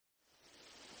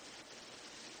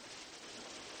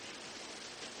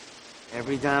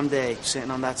Every damn day,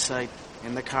 sitting on that site,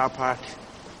 in the car park,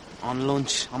 on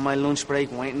lunch, on my lunch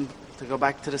break, waiting to go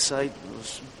back to the site. It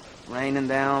was raining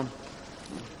down,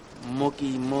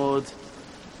 mucky, mud,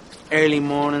 early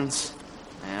mornings.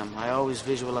 I always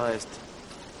visualised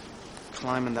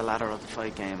climbing the ladder of the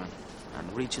fight game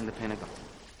and reaching the pinnacle.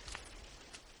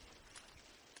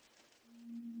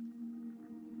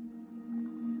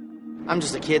 I'm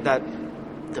just a kid that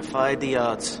defied the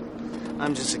odds.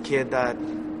 I'm just a kid that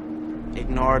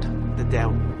ignored the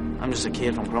doubt. I'm just a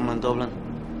kid from Crumlin, Dublin,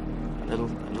 a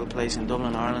little place in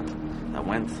Dublin, Ireland, that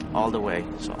went all the way.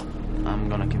 So I'm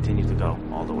going to continue to go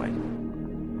all the way.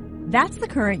 That's the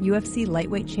current UFC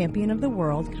lightweight champion of the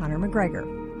world, Conor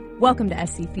McGregor. Welcome to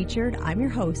SC Featured. I'm your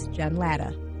host, Jen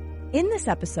Latta. In this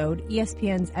episode,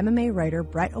 ESPN's MMA writer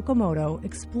Brett Okamoto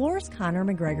explores Conor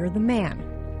McGregor the man,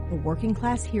 the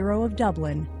working-class hero of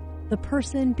Dublin, the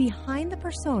person behind the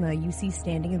persona you see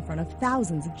standing in front of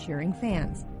thousands of cheering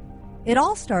fans. It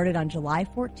all started on July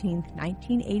 14th,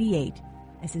 1988,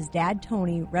 as his dad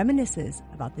Tony reminisces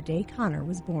about the day Conor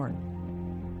was born.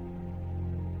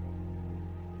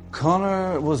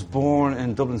 Conor was born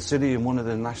in Dublin City in one of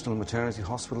the national maternity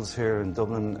hospitals here in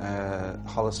Dublin,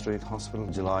 Holles Street Hospital,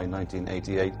 July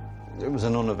 1988. It was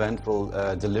an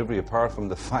uneventful delivery, apart from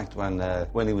the fact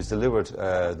when he was delivered,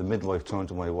 the midwife turned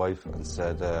to my wife and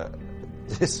said,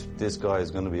 this guy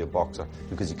is going to be a boxer,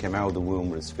 because he came out of the womb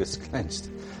with his fists clenched.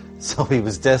 So he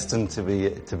was destined to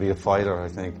be a fighter, I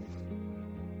think.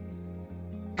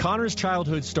 Conor's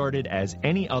childhood started as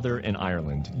any other in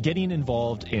Ireland, getting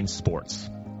involved in sports.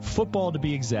 Football, to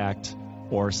be exact,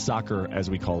 or soccer as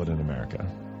we call it in America.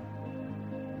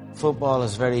 Football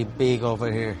is very big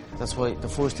over here. That's why the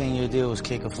first thing you do is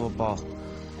kick a football.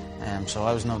 So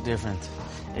I was no different.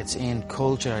 It's in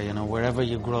culture, wherever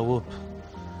you grow up,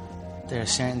 there are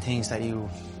certain things that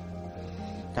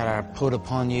are put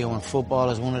upon you, and football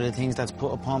is one of the things that's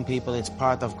put upon people. It's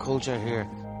part of culture here.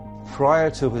 Prior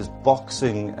to his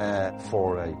boxing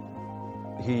foray,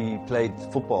 he played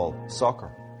football,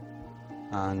 soccer.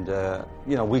 And,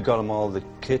 we got him all the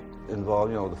kit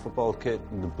involved, the football kit,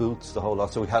 and the boots, the whole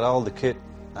lot. So we had all the kit,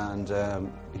 and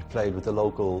he played with the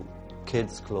local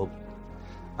kids club.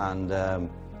 And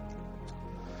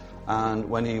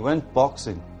when he went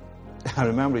boxing, I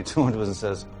remember he turned to us and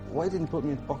says, "Why didn't you put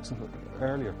me in boxing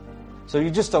earlier?" So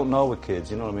you just don't know with kids,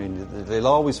 you know what I mean? They'll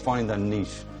always find their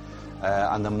niche.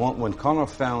 And then when Conor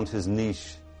found his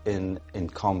niche in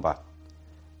combat,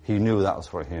 he knew that was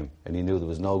for him, and he knew there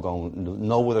was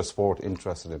no other sport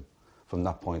interested him from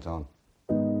that point on.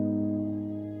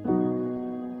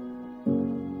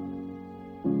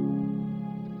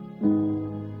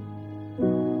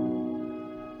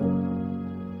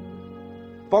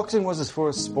 Boxing was his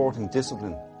first sporting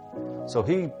discipline. So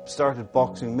he started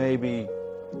boxing maybe,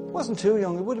 wasn't too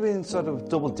young, it would have been sort of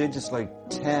double digits, like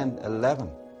 10, 11,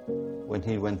 when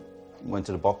he went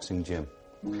to the boxing gym.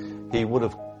 He would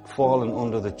have fallen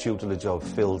under the tutelage of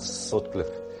Phil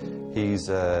Sutcliffe.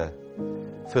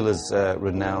 Phil is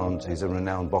renowned. He's a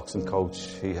renowned boxing coach.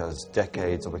 He has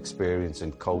decades of experience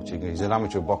in coaching. He's an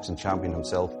amateur boxing champion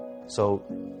himself. So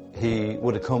he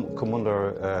would have come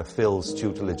under Phil's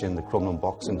tutelage in the Crumlin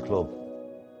Boxing Club.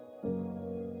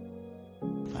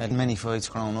 I had many fights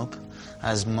growing up,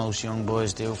 as most young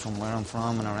boys do from where I'm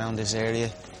from and around this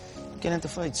area. Get into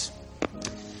fights.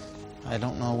 I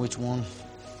don't know which one.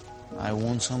 I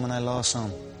won some and I lost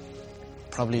some.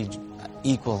 Probably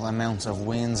equal amounts of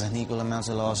wins and equal amounts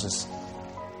of losses.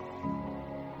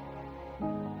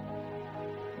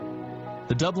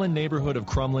 The Dublin neighborhood of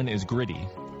Crumlin is gritty,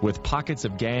 with pockets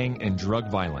of gang and drug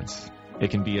violence. It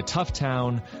can be a tough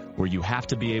town where you have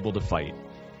to be able to fight.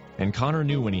 And Conor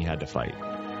knew when he had to fight.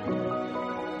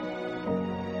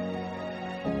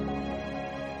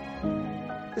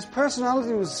 His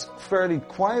personality was fairly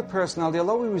quiet personality.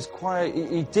 Although he was quiet,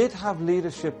 he did have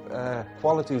leadership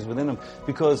qualities within him,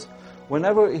 because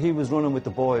whenever he was running with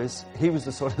the boys, he was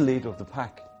the sort of leader of the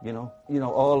pack,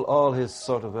 all his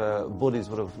sort of buddies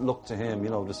would have looked to him.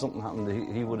 If something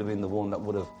happened, he would have been the one that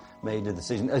would have made the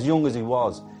decision. As young as he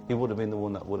was, he would have been the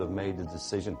one that would have made the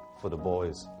decision for the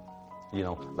boys.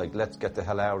 Like, let's get the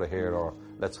hell out of here, or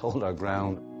let's hold our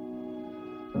ground.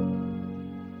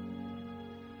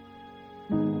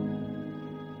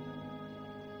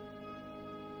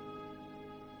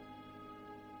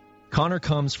 Conor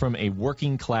comes from a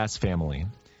working-class family.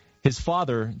 His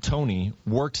father, Tony,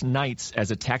 worked nights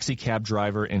as a taxi cab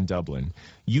driver in Dublin,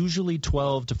 usually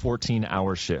 12 to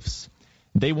 14-hour shifts.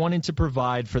 They wanted to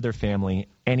provide for their family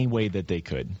any way that they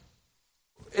could.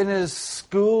 in his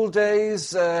school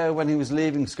days, when he was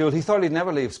leaving school, he thought he'd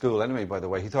never leave school anyway, by the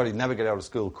way. He thought he'd never get out of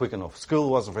school quick enough. School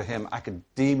wasn't for him.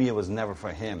 Academia was never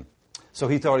for him. So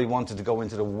he thought he wanted to go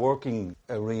into the working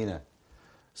arena.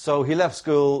 So he left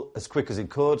school as quick as he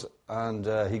could, and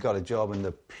he got a job in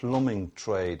the plumbing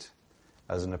trade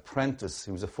as an apprentice.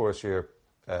 He was a first-year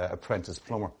apprentice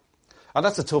plumber. And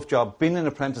that's a tough job. Being an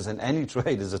apprentice in any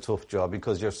trade is a tough job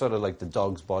because you're sort of like the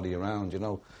dog's body around, you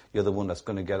know. You're the one that's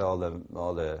going to get all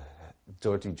the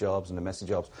dirty jobs and the messy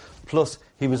jobs. Plus,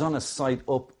 he was on a site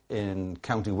up in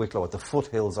County Wicklow at the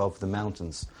foothills of the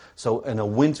mountains. So in a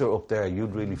winter up there,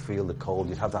 you'd really feel the cold.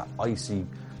 You'd have that icy,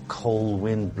 cold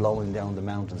wind blowing down the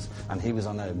mountains. And he was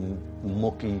on a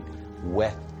mucky,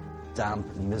 wet,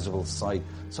 damp, miserable site.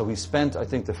 So he spent, I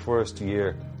think, the first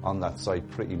year on that site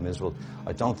pretty miserable.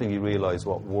 I don't think he realised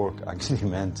what work actually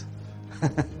meant.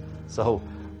 So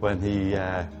when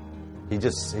he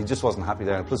just wasn't happy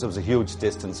there. And plus, it was a huge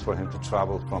distance for him to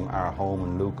travel from our home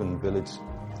in Lucan village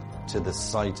to the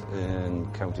site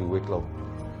in County Wicklow.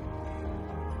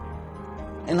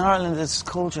 In Ireland, it's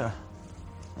culture.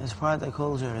 It's part of the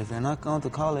culture. If you're not going to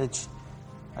college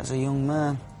as a young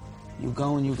man, you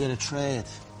go and you get a trade.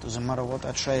 Doesn't matter what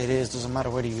that trade is, doesn't matter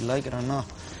whether you like it or not.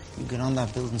 You get on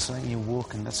that building site and you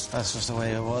work, and that's just the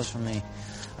way it was for me.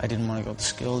 I didn't want to go to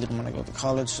school, didn't want to go to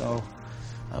college, so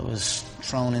I was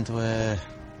thrown into a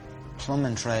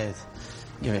plumbing trade.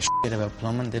 Give a shit about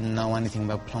plumbing, didn't know anything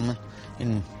about plumbing.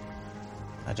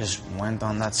 I just went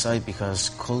on that site because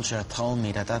culture told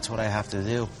me that that's what I have to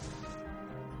do.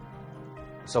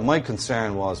 So my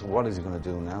concern was, what is he going to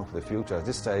do now for the future? At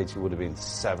this stage, he would have been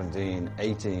 17,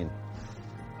 18.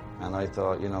 And I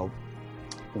thought, you know,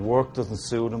 work doesn't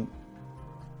suit him.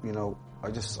 You know,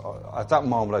 at that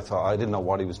moment I thought I didn't know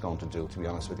what he was going to do, to be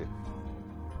honest with you.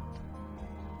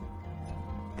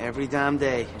 Every damn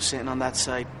day, sitting on that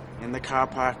site, in the car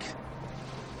park,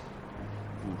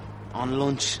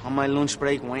 on my lunch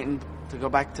break, waiting to go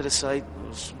back to the site. It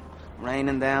was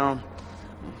raining down,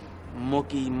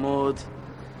 mucky, mud,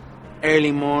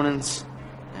 early mornings.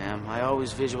 I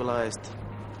always visualised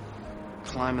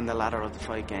climbing the ladder of the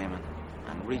fight game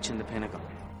and reaching the pinnacle.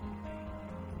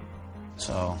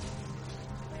 So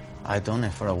I'd done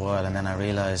it for a while, and then I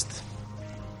realised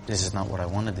this is not what I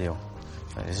want to do.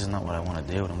 If this is not what I want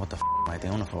to do, then what the am I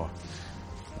doing it for?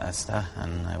 That's that,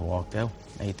 and I walked out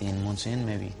 18 months in,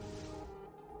 maybe.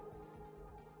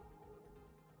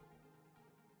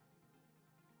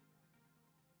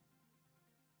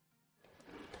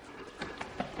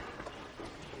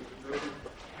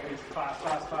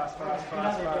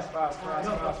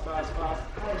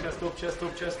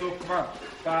 Chest up, come on.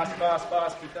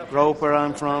 Fast. Grow up where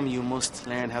I'm from, you must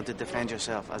learn how to defend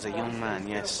yourself as a young man,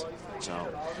 yes. So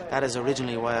that is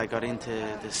originally why I got into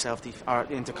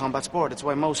into combat sport. It's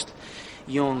why most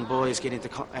young boys get into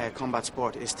combat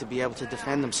sport, is to be able to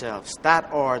defend themselves.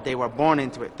 That, or they were born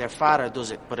into it, their father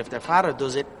does it. But if their father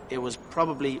does it, it was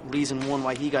probably reason one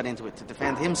why he got into it, to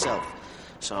defend himself.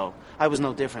 So I was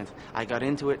no different. I got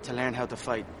into it to learn how to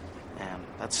fight.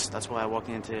 That's why I walked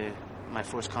into my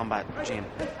first combat gym.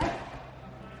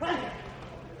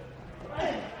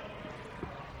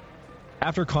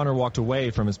 After Conor walked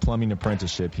away from his plumbing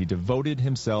apprenticeship, he devoted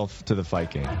himself to the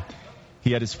fight game.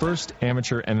 He had his first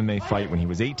amateur MMA fight when he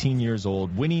was 18 years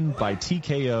old, winning by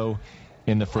TKO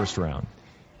in the first round.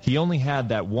 He only had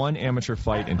that one amateur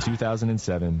fight in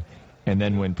 2007 and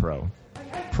then went pro.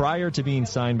 Prior to being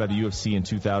signed by the UFC in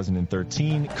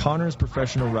 2013, Conor's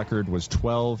professional record was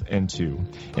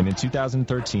 12-2, and in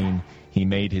 2013, he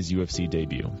made his UFC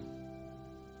debut.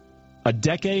 A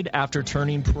decade after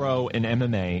turning pro in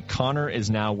MMA, Conor is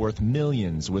now worth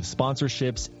millions with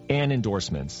sponsorships and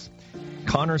endorsements.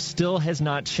 Conor still has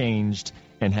not changed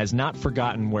and has not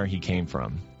forgotten where he came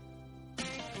from.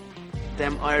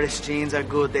 Them Irish genes are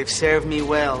good. They've served me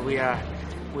well. We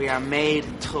are made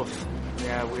tough.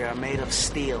 We are made of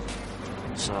steel.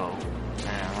 So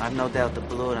I've no doubt the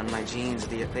blood and my genes,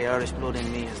 the Irish blood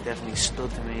in me has definitely stood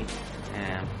to me.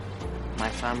 My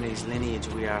family's lineage,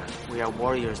 we are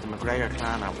warriors. The McGregor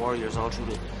clan are warriors all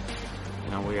through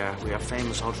we are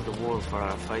famous all through the world for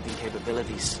our fighting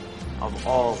capabilities of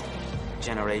all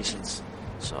generations.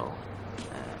 So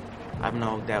I've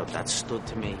no doubt that stood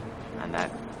to me, and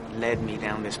that led me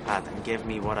down this path and gave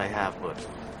me what I have. But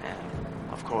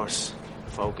of course,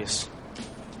 focus,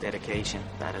 dedication,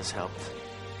 that has helped.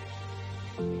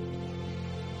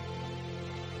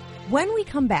 When we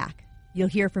come back, you'll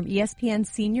hear from ESPN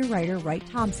senior writer Wright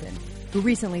Thompson, who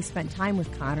recently spent time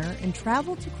with Conor and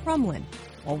traveled to Crumlin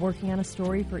while working on a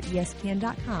story for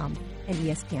ESPN.com and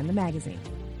ESPN the magazine.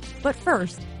 But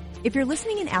first, if you're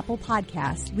listening in Apple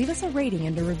Podcasts, leave us a rating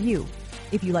and a review.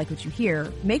 If you like what you hear,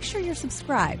 make sure you're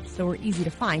subscribed so we're easy to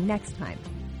find next time.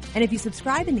 And if you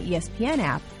subscribe in the ESPN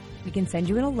app, we can send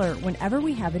you an alert whenever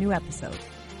we have a new episode.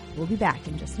 We'll be back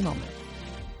in just a moment.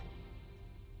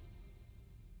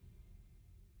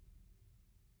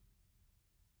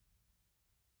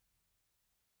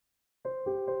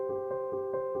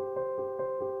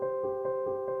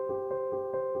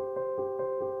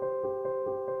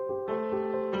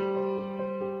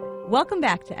 Welcome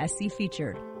back to SC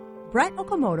Featured. Brett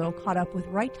Okamoto caught up with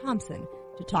Wright Thompson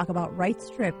to talk about Wright's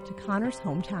trip to Conor's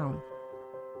hometown.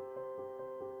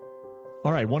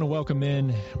 All right, want to welcome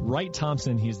in Wright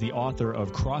Thompson. He's the author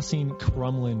of Crossing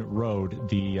Crumlin Road,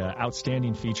 the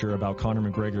outstanding feature about Conor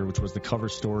McGregor, which was the cover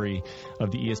story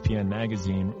of the ESPN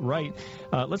magazine. Wright,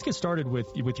 let's get started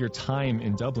with your time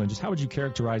in Dublin. Just how would you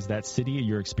characterize that city,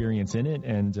 your experience in it,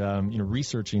 and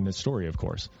researching this story, of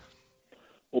course?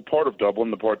 Well, part of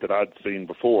Dublin, the part that I'd seen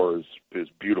before, is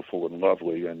beautiful and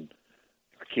lovely, and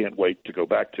I can't wait to go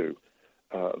back to.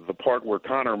 The part where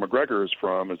Conor McGregor is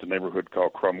from is a neighborhood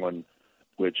called Crumlin,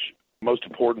 which, most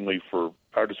importantly for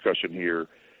our discussion here,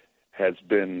 has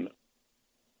been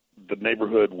the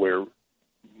neighborhood where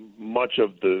much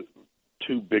of the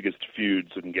two biggest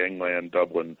feuds in gangland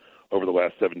Dublin over the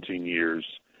last 17 years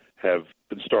have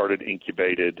been started,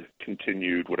 incubated,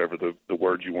 continued, whatever the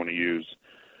word you want to use.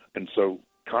 And so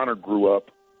Conor grew up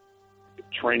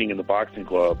training in the boxing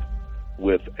club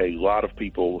with a lot of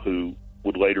people who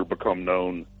would later become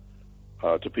known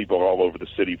to people all over the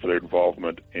city for their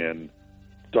involvement in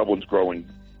Dublin's growing,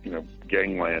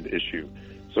 gangland issue.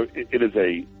 So it is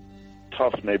a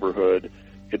tough neighborhood.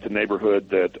 It's a neighborhood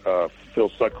that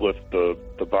Phil Sutcliffe,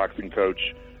 the boxing coach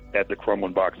at the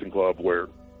Crumlin Boxing Club where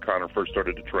Conor first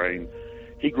started to train,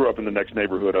 he grew up in the next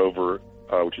neighborhood over,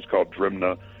 which is called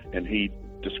Drimna, and he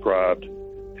described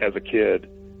as a kid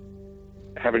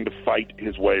having to fight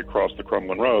his way across the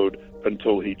Crumlin Road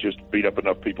until he just beat up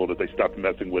enough people that they stopped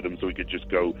messing with him so he could just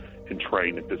go and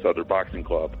train at this other boxing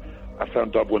club. I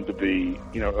found Dublin to be,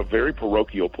 a very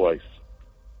parochial place,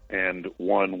 and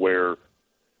one where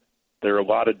there are a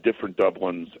lot of different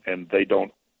Dublins, and they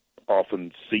don't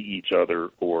often see each other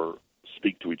or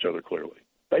speak to each other clearly.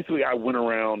 Basically, I went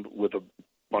around with a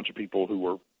bunch of people who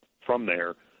were from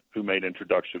there who made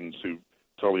introductions, who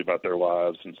told me about their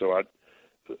lives, and so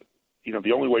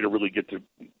the only way to really get to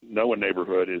know a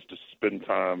neighborhood is to spend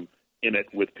time in it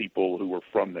with people who were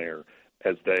from there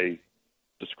as they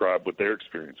describe what their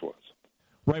experience was.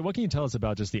 Right. What can you tell us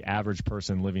about just the average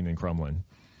person living in Crumlin?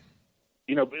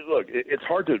 Look, it's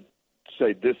hard to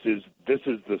say this is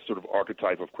the sort of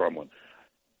archetype of Crumlin.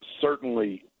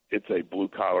 Certainly, it's a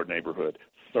blue-collar neighborhood.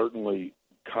 Certainly,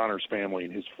 Conor's family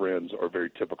and his friends are very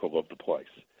typical of the place.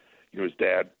 His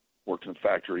dad worked in a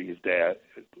factory. His dad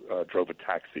drove a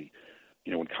taxi.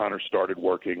 When Conor started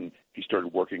working, he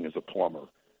started working as a plumber.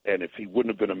 And if he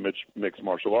wouldn't have been a mixed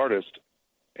martial artist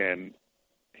and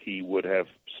he would have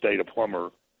stayed a plumber,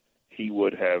 he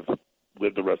would have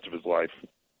lived the rest of his life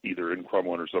either in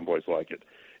Crumlin or someplace like it.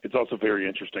 It's also very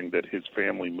interesting that his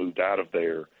family moved out of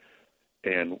there,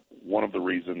 and one of the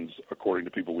reasons, according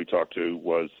to people we talked to,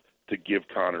 was to give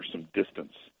Conor some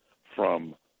distance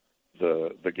from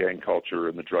the gang culture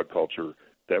and the drug culture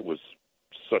that was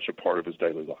such a part of his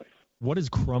daily life. What is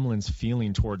Crumlin's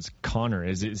feeling towards Conor?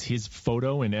 Is his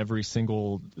photo in every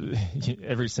single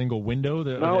window?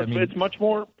 No, it's much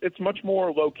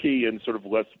more low key and sort of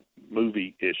less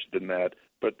movie-ish than that.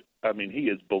 But he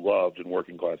is beloved in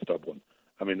working class Dublin.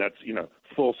 That's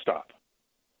full stop.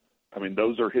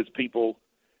 Those are his people.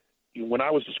 When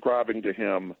I was describing to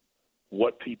him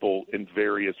what people in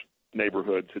various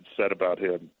neighborhoods had said about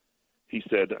him, he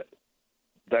said,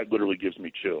 that literally gives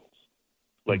me chills.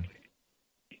 Like,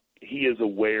 he is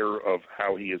aware of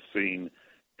how he is seen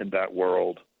in that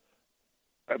world.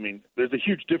 There's a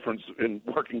huge difference in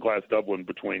working class Dublin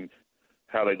between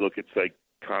how they look at, say,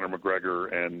 Conor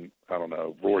McGregor and,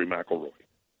 Rory McIlroy.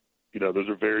 Those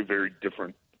are very, very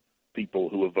different people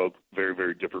who evoke very,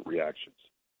 very different reactions.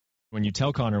 When you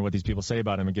tell Conor what these people say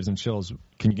about him, it gives him chills.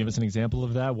 Can you give us an example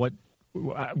of that? What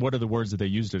are the words that they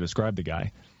use to describe the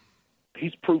guy?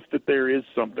 He's proof that there is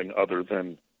something other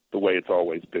than the way it's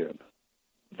always been.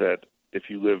 That if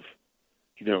you live,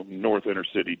 north inner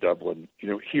city Dublin,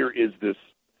 here is this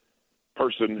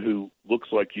person who looks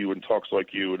like you and talks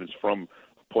like you and is from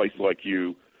a place like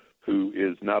you, who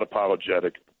is not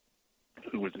apologetic,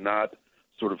 who is not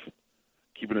sort of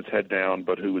keeping his head down,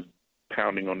 but who is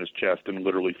pounding on his chest and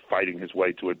literally fighting his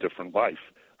way to a different life.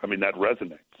 That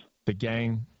resonates. The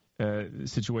gang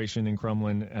situation in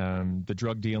Crumlin, the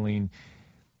drug dealing,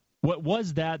 what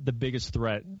was that the biggest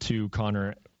threat to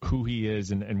Conor who he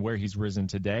is and where he's risen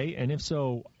today? And if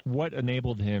so, what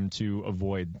enabled him to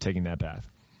avoid taking that path?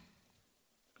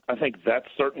 I think that's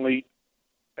certainly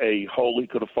a hole he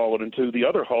could have fallen into. The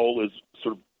other hole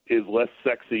is less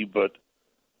sexy but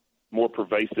more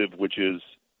pervasive, which is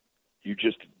you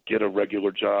just get a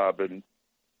regular job and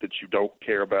that you don't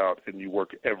care about, and you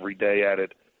work every day at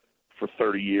it for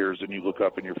 30 years, and you look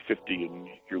up and you're 50 and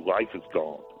your life is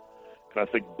gone. And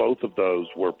I think both of those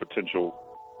were potential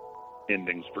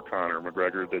endings for Conor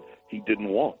McGregor that he didn't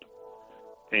want.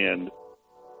 And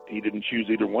he didn't choose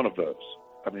either one of those.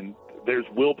 I mean, there's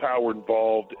willpower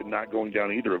involved in not going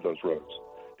down either of those roads.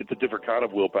 It's a different kind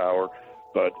of willpower,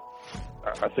 but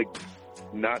I think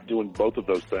not doing both of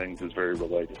those things is very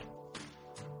related.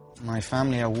 My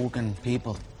family are working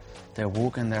people. They're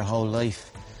working their whole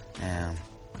life.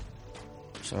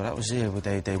 So that was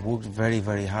it. They worked very,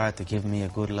 very hard to give me a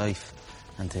good life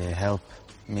and to help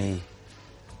me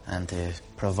and to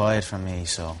provide for me.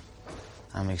 So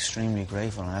I'm extremely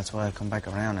grateful, and that's why I come back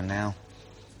around. And now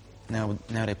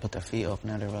they put their feet up.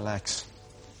 Now they relax.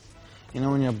 You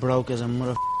know, when you're broke as a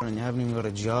motherfucker and you haven't even got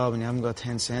a job and you haven't got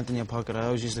 10 cents in your pocket, I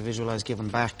always used to visualize giving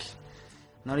back.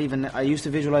 I used to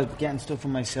visualize getting stuff for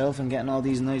myself and getting all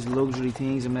these nice luxury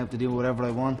things and being able to do whatever I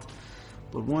want.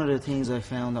 But one of the things I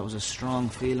found that was a strong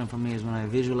feeling for me is when I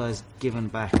visualized giving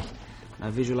back. I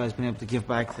visualized being able to give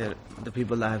back to the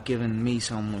people that have given me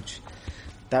so much.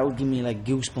 That would give me like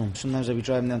goosebumps. Sometimes I'd be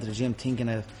driving down to the gym thinking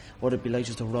of what it'd be like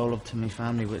just to roll up to my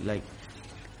family with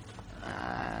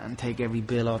and take every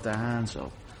bill off their hands.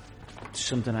 So it's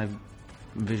something I've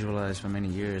visualized for many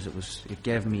years. It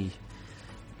gave me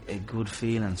a good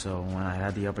feeling. So when I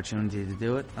had the opportunity to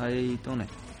do it, I done it.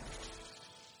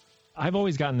 I've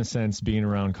always gotten the sense, being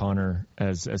around Conor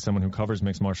as someone who covers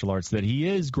mixed martial arts, that he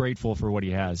is grateful for what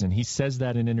he has. And he says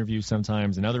that in interviews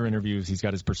sometimes. In other interviews, he's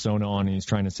got his persona on and he's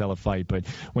trying to sell a fight. But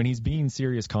when he's being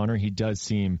serious, Conor, he does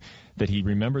seem that he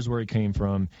remembers where he came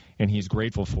from and he's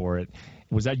grateful for it.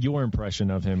 Was that your impression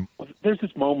of him? There's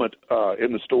this moment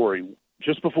in the story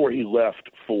just before he left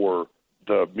for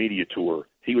the media tour.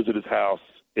 He was at his house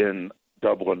in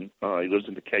Dublin. He lives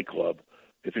in the K Club,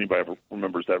 if anybody ever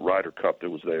remembers that Ryder Cup that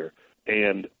was there.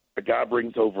 And a guy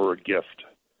brings over a gift,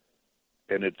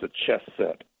 and it's a chess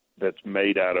set that's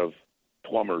made out of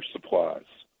plumber's supplies.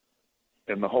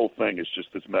 And the whole thing is just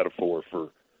this metaphor for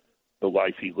the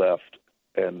life he left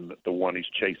and the one he's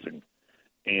chasing.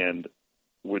 And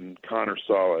when Conor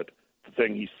saw it, the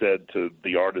thing he said to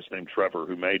the artist named Trevor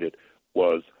who made it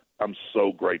was, "I'm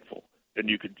so grateful." And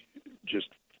you could just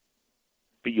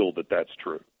feel that that's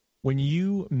true. When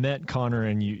you met Conor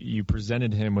and you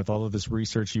presented him with all of this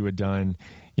research you had done,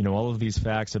 all of these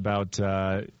facts about,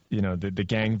 the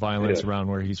gang violence around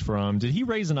where he's from, did he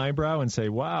raise an eyebrow and say,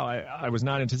 wow, I was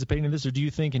not anticipating this? Or do you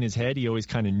think in his head he always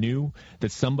kind of knew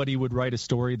that somebody would write a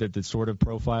story that sort of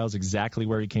profiles exactly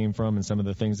where he came from and some of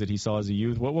the things that he saw as a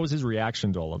youth? What was his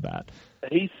reaction to all of that?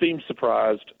 He seemed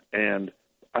surprised, and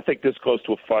I think this close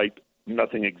to a fight,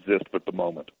 nothing exists but the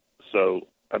moment. So,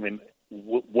 I mean,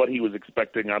 what he was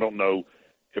expecting, I don't know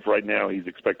if right now he's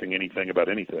expecting anything about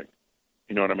anything.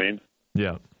 You know what I mean?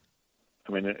 Yeah.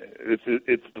 I mean,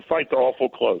 it's the fight's awful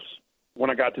close. When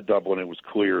I got to Dublin, it was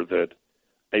clear that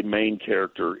a main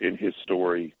character in his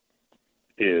story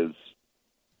is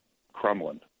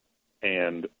Crumlin,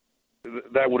 and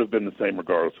that would have been the same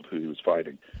regardless of who he was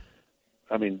fighting.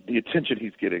 I mean, the attention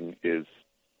he's getting is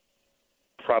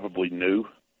probably new,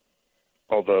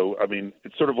 although, I mean,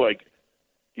 it's sort of like,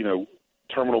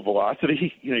 terminal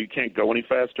velocity, you can't go any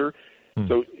faster.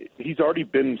 So he's already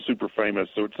been super famous.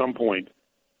 So at some point,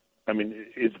 I mean,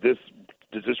 does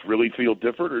this really feel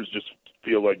different, or does it just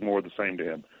feel like more of the same to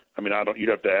him? I mean, you'd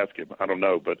have to ask him. I don't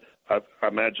know, but I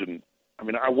imagine,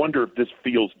 I wonder if this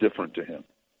feels different to him.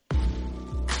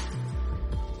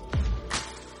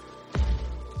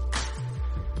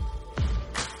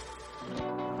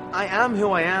 I am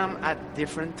who I am at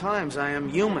different times. I am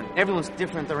human. Everyone's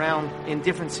different around in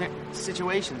different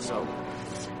situations, so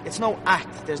it's no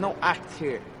act. There's no act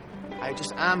here. I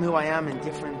just am who I am in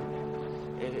different...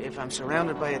 If I'm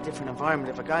surrounded by a different environment,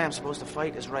 if a guy I'm supposed to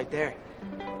fight is right there,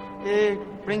 it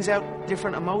brings out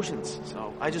different emotions.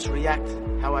 So I just react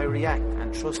how I react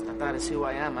and trust that is who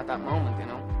I am at that moment,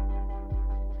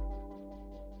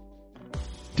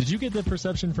 Did you get the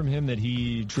perception from him that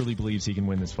he truly believes he can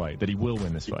win this fight, that he will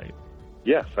win this fight?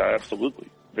 Yes, I absolutely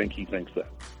think he thinks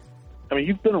that. I mean,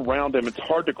 you've been around him. It's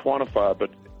hard to quantify, but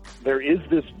there is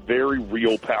this very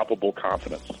real, palpable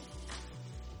confidence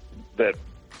that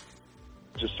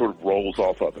just sort of rolls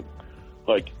off of him.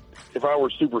 Like, if I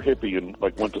were super hippie and,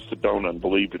 went to Sedona and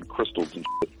believed in crystals and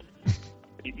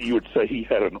shit, you would say he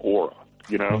had an aura,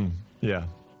 Yeah.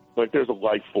 Like, there's a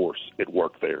life force at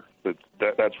work there.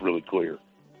 That's really clear.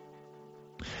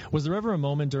 Was there ever a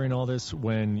moment during all this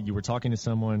when you were talking to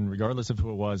someone, regardless of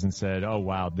who it was, and said, "Oh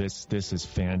wow, this is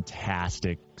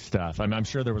fantastic stuff"? I'm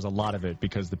sure there was a lot of it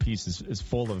because the piece is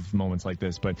full of moments like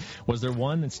this. But was there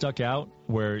one that stuck out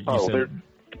where you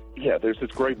said, there's this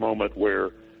great moment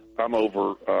where I'm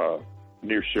over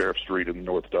near Sheriff Street in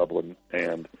North Dublin,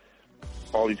 and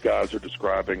all these guys are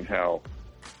describing how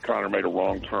Conor made a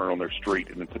wrong turn on their street,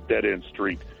 and it's a dead-end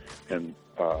street, and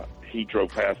he drove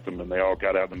past them, and they all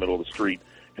got out in the middle of the street,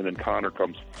 and then Conor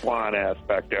comes flying ass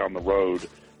back down the road,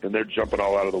 and they're jumping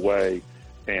all out of the way,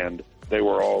 and they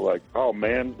were all like, oh,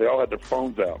 man, they all had their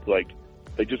phones out. Like,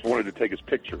 they just wanted to take his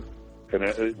picture, and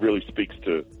it really speaks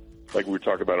to, like we were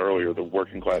talking about earlier, the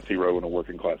working-class hero in a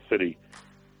working-class city.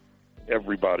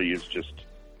 Everybody is just,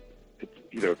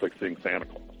 it's like seeing Santa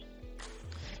Claus.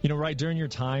 Right, during your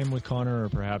time with Conor, or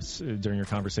perhaps during your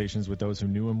conversations with those who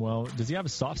knew him well, does he have a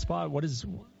soft spot? What is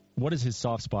his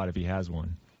soft spot if he has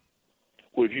one?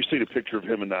 Well, if you see the picture of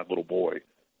him and that little boy,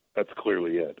 that's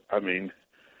clearly it. I mean,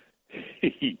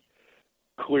 he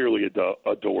clearly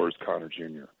adores Conor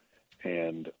Jr.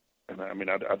 And I mean,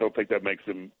 I don't think that makes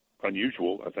him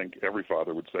unusual. I think every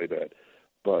father would say that.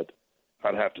 But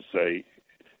I'd have to say,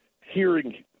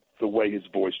 hearing the way his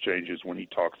voice changes when he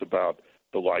talks about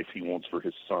the life he wants for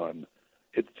his son,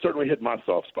 it certainly hit my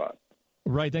soft spot.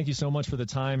 Right. Thank you so much for the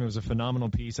time. It was a phenomenal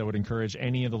piece. I would encourage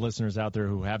any of the listeners out there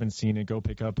who haven't seen it, go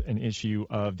pick up an issue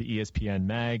of the ESPN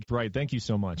Mag. Right. Thank you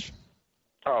so much.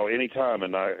 Oh, anytime.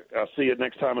 And I'll see you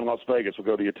next time in Las Vegas. We'll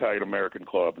go to the Italian American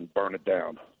Club and burn it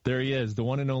down. There he is, the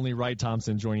one and only Wright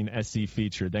Thompson joining SC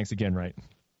Featured. Thanks again, Wright.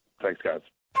 Thanks, guys.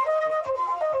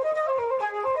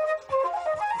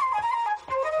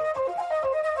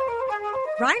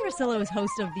 Ryan Russillo is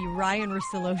host of the Ryan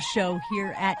Russillo Show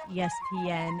here at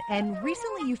ESPN, and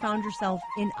recently you found yourself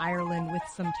in Ireland with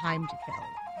some time to kill.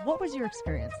 What was your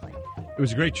experience like? It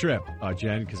was a great trip,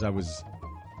 Jen, because I was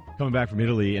coming back from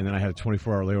Italy, and then I had a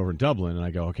 24-hour layover in Dublin, and I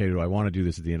go, okay, do I want to do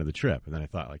this at the end of the trip? And then I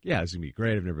thought, like, yeah, this is going to be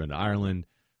great. I've never been to Ireland.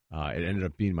 It ended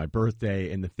up being my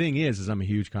birthday, and the thing is I'm a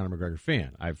huge Conor McGregor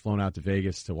fan. I've flown out to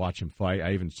Vegas to watch him fight.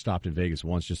 I even stopped in Vegas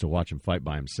once just to watch him fight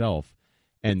by himself.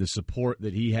 And the support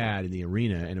that he had in the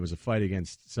arena, and it was a fight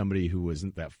against somebody who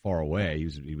wasn't that far away.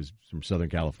 He was from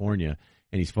Southern California,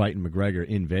 and he's fighting McGregor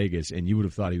in Vegas, and you would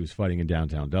have thought he was fighting in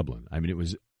downtown Dublin. I mean, it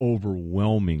was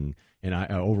overwhelmingly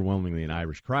an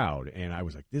Irish crowd, and I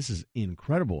was like, this is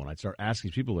incredible. And I'd start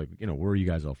asking people, like, where are you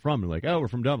guys all from? And they're like, oh, we're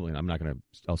from Dublin.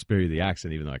 I'll spare you the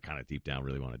accent, even though I kind of deep down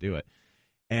really want to do it.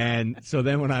 And so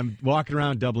then when I'm walking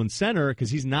around Dublin Center,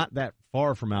 because he's not that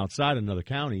far from outside another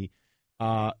county,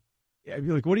 I'd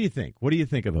be like, what do you think? What do you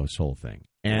think of this whole thing?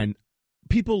 And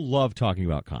people love talking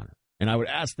about Conor. And I would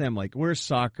ask them, like, where's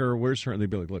soccer? Where's hurling? They'd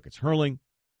be like, look, it's hurling,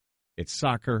 it's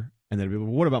soccer. And then I'd be like,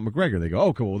 well, what about McGregor? They go,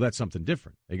 okay, well, that's something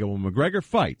different. They go, when McGregor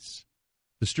fights,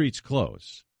 the streets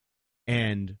close.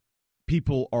 And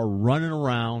people are running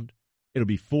around. It'll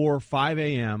be 4 or 5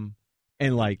 a.m.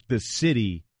 And, like, the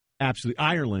city, absolutely,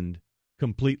 Ireland,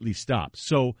 completely stops.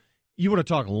 So you want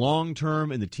to talk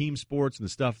long-term in the team sports and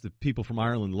the stuff that people from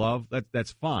Ireland love,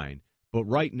 that's fine. But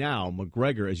right now,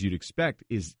 McGregor, as you'd expect,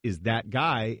 is that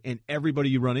guy, and everybody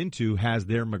you run into has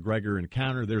their McGregor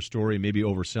encounter, their story, maybe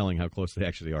overselling how close they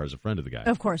actually are as a friend of the guy.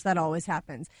 Of course, that always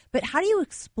happens. But how do you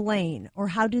explain, or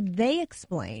how did they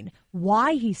explain,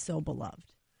 why he's so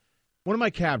beloved? One of my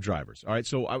cab drivers, all right,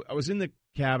 so I was in the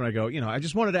cab, and I go, I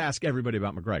just wanted to ask everybody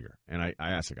about McGregor. And I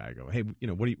asked the guy, I go, hey,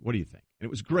 what do you think? And it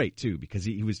was great, too, because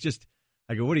he was just,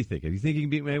 I go, what do you think? Do you think he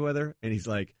can beat Mayweather? And he's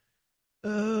like,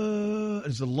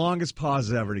 it's the longest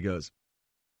pause ever. And he goes,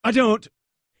 I don't.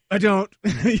 And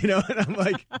I'm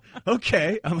like,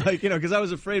 okay. I'm like, because I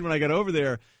was afraid when I got over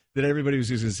there that everybody was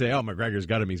just going to say, oh, McGregor's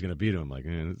got him. He's going to beat him. I'm like,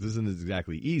 this isn't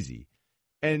exactly easy.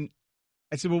 And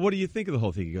I said, well, what do you think of the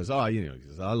whole thing? He goes, he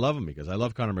says, I love him because I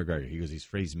love Conor McGregor. He goes,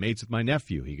 he's mates with my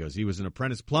nephew. He goes, he was an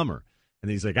apprentice plumber. And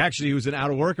then he's like, actually, he was an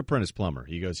out-of-work apprentice plumber.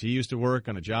 He goes, he used to work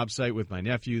on a job site with my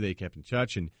nephew. They kept in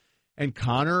touch. And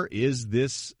Conor is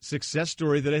this success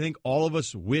story that I think all of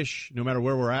us wish, no matter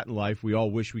where we're at in life, we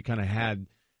all wish we kind of had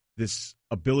this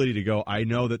ability to go, I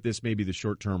know that this may be the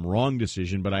short-term wrong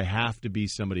decision, but I have to be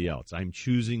somebody else. I'm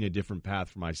choosing a different path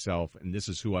for myself, and this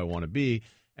is who I want to be.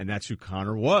 And that's who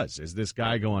Conor was, is this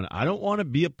guy going, I don't want to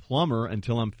be a plumber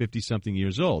until I'm 50-something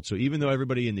years old. So even though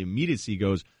everybody in the immediacy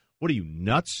goes, what are you,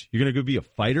 nuts? You're going to go be a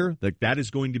fighter? Like, that is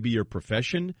going to be your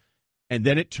profession? And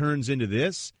then it turns into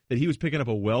this, that he was picking up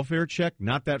a welfare check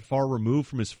not that far removed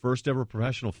from his first ever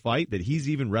professional fight, that he's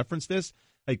even referenced this.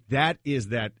 Like, that is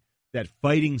that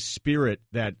fighting spirit,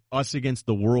 that us against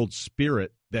the world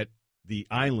spirit that the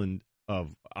island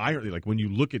Ireland. Like when you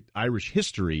look at Irish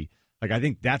history, like I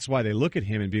think that's why they look at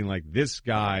him and being like, this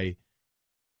guy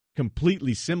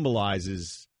completely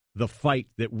symbolizes the fight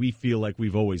that we feel like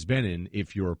we've always been in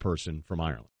if you're a person from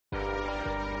Ireland.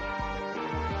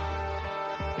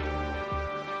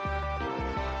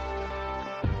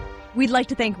 We'd like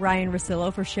to thank Ryan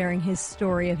Russillo for sharing his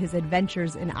story of his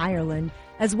adventures in Ireland,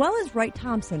 as well as Wright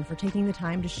Thompson for taking the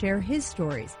time to share his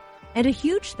stories. And a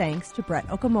huge thanks to Brett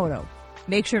Okamoto.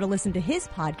 Make sure to listen to his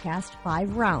podcast,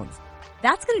 5 Rounds.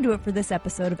 That's going to do it for this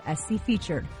episode of SC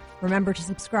Featured. Remember to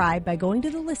subscribe by going to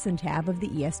the Listen tab of the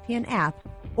ESPN app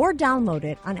or download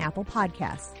it on Apple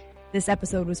Podcasts. This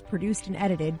episode was produced and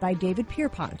edited by David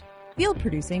Pierpont, field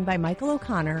producing by Michael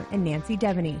O'Connor and Nancy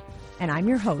Devaney, and I'm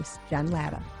your host, Jen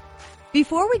Latta.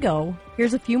 Before we go,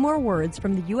 here's a few more words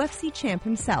from the UFC champ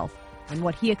himself on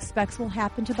what he expects will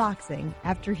happen to boxing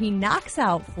after he knocks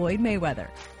out Floyd Mayweather.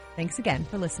 Thanks again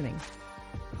for listening.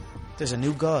 There's a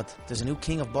new god, there's a new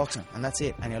king of boxing, and that's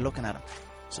it, and you're looking at him.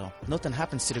 So nothing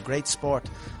happens to the great sport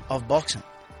of boxing,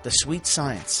 the sweet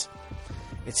science.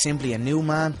 It's simply a new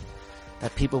man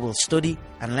that people will study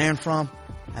and learn from,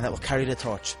 and that will carry the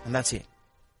torch, and that's it.